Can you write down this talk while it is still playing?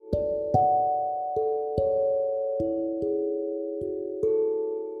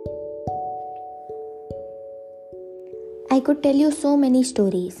could tell you so many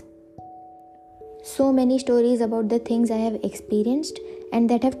stories about the things I have experienced and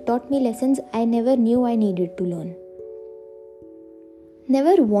that have taught me lessons I never knew I needed to learn.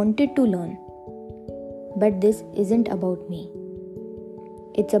 Never wanted to learn. But this isn't about me.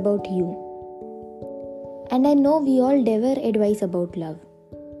 It's about you. And I know we all devour advice about love.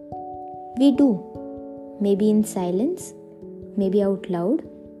 We do. Maybe in silence, maybe out loud,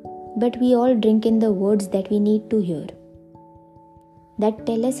 but we all drink in the words that we need to hear. That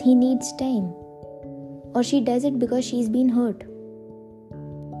tell us he needs time, or she does it because she's been hurt.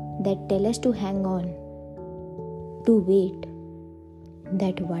 That tell us to hang on, to wait,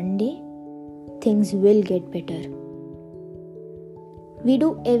 that one day things will get better. We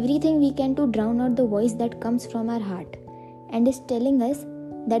do everything we can to drown out the voice that comes from our heart and is telling us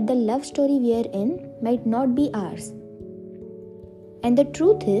that the love story we are in might not be ours. And the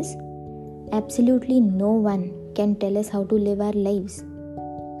truth is, absolutely no one can tell us how to live our lives,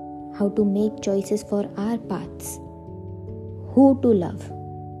 how to make choices for our paths, who to love.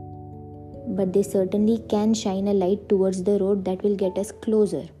 But they certainly can shine a light towards the road that will get us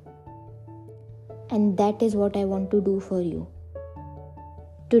closer. And that is what I want to do for you.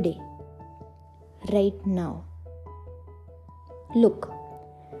 Today. Right now. Look,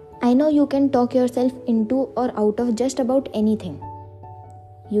 I know you can talk yourself into or out of just about anything.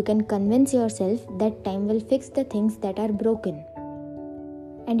 You can convince yourself that time will fix the things that are broken.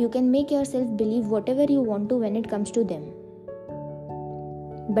 And you can make yourself believe whatever you want to when it comes to them.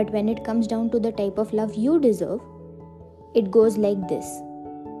 But when it comes down to the type of love you deserve, it goes like this.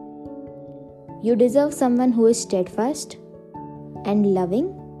 You deserve someone who is steadfast and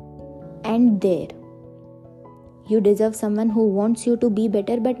loving and there. You deserve someone who wants you to be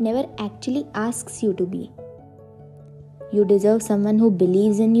better but never actually asks you to be. You deserve someone who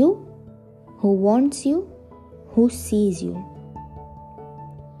believes in you, who wants you, who sees you,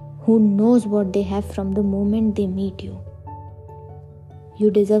 who knows what they have from the moment they meet you. You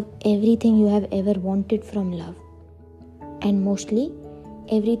deserve everything you have ever wanted from love, and mostly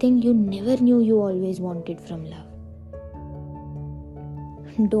everything you never knew you always wanted from love.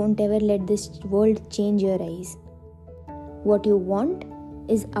 Don't ever let this world change your eyes. What you want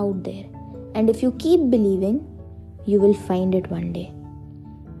is out there, and if you keep believing, you will find it one day.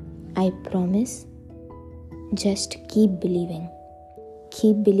 I promise. Just keep believing.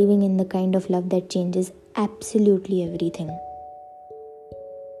 Keep believing in the kind of love that changes absolutely everything.